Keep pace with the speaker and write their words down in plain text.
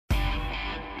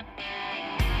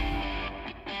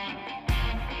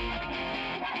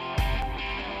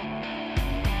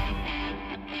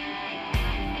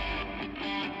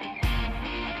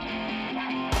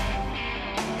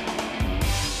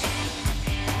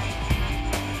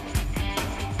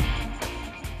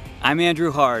I'm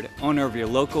Andrew Hard, owner of your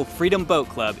local Freedom Boat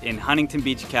Club in Huntington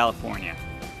Beach, California.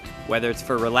 Whether it's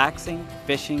for relaxing,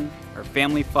 fishing, or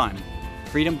family fun,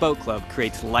 Freedom Boat Club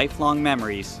creates lifelong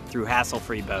memories through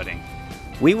hassle-free boating.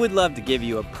 We would love to give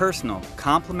you a personal,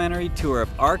 complimentary tour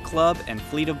of our club and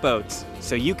fleet of boats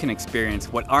so you can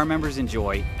experience what our members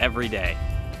enjoy every day.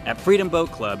 At Freedom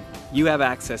Boat Club, you have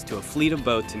access to a fleet of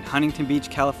boats in Huntington Beach,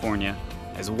 California,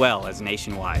 as well as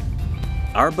nationwide.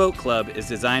 Our boat club is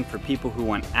designed for people who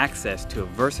want access to a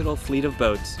versatile fleet of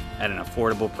boats at an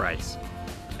affordable price.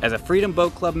 As a Freedom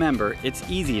Boat Club member, it's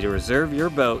easy to reserve your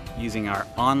boat using our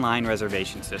online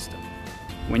reservation system.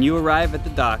 When you arrive at the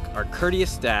dock, our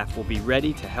courteous staff will be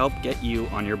ready to help get you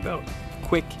on your boat,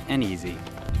 quick and easy.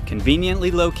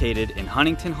 Conveniently located in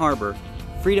Huntington Harbor,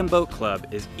 Freedom Boat Club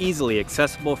is easily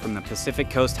accessible from the Pacific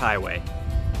Coast Highway.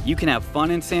 You can have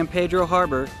fun in San Pedro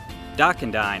Harbor, dock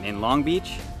and dine in Long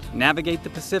Beach, navigate the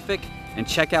Pacific, and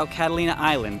check out Catalina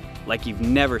Island like you've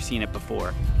never seen it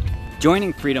before.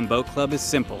 Joining Freedom Boat Club is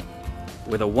simple.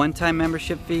 With a one-time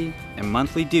membership fee and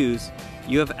monthly dues,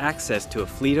 you have access to a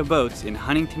fleet of boats in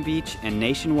Huntington Beach and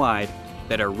nationwide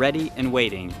that are ready and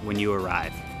waiting when you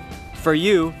arrive. For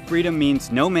you, Freedom means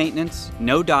no maintenance,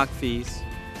 no dock fees,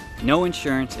 no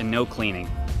insurance, and no cleaning.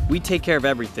 We take care of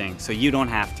everything so you don't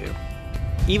have to.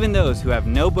 Even those who have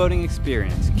no boating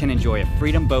experience can enjoy a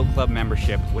Freedom Boat Club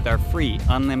membership with our free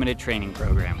unlimited training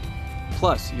program.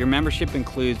 Plus, your membership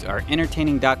includes our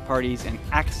entertaining dock parties and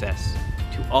access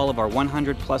to all of our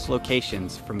 100+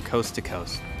 locations from coast to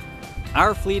coast.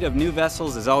 Our fleet of new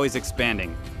vessels is always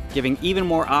expanding, giving even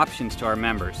more options to our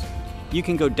members. You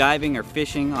can go diving or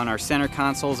fishing on our center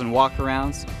consoles and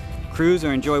walkarounds, cruise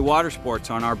or enjoy water sports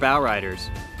on our bow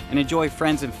riders, and enjoy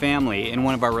friends and family in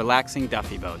one of our relaxing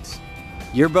Duffy boats.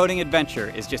 Your boating adventure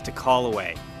is just a call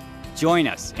away. Join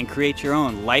us and create your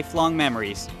own lifelong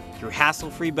memories through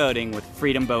hassle-free boating with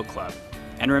Freedom Boat Club.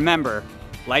 And remember,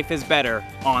 life is better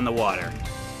on the water.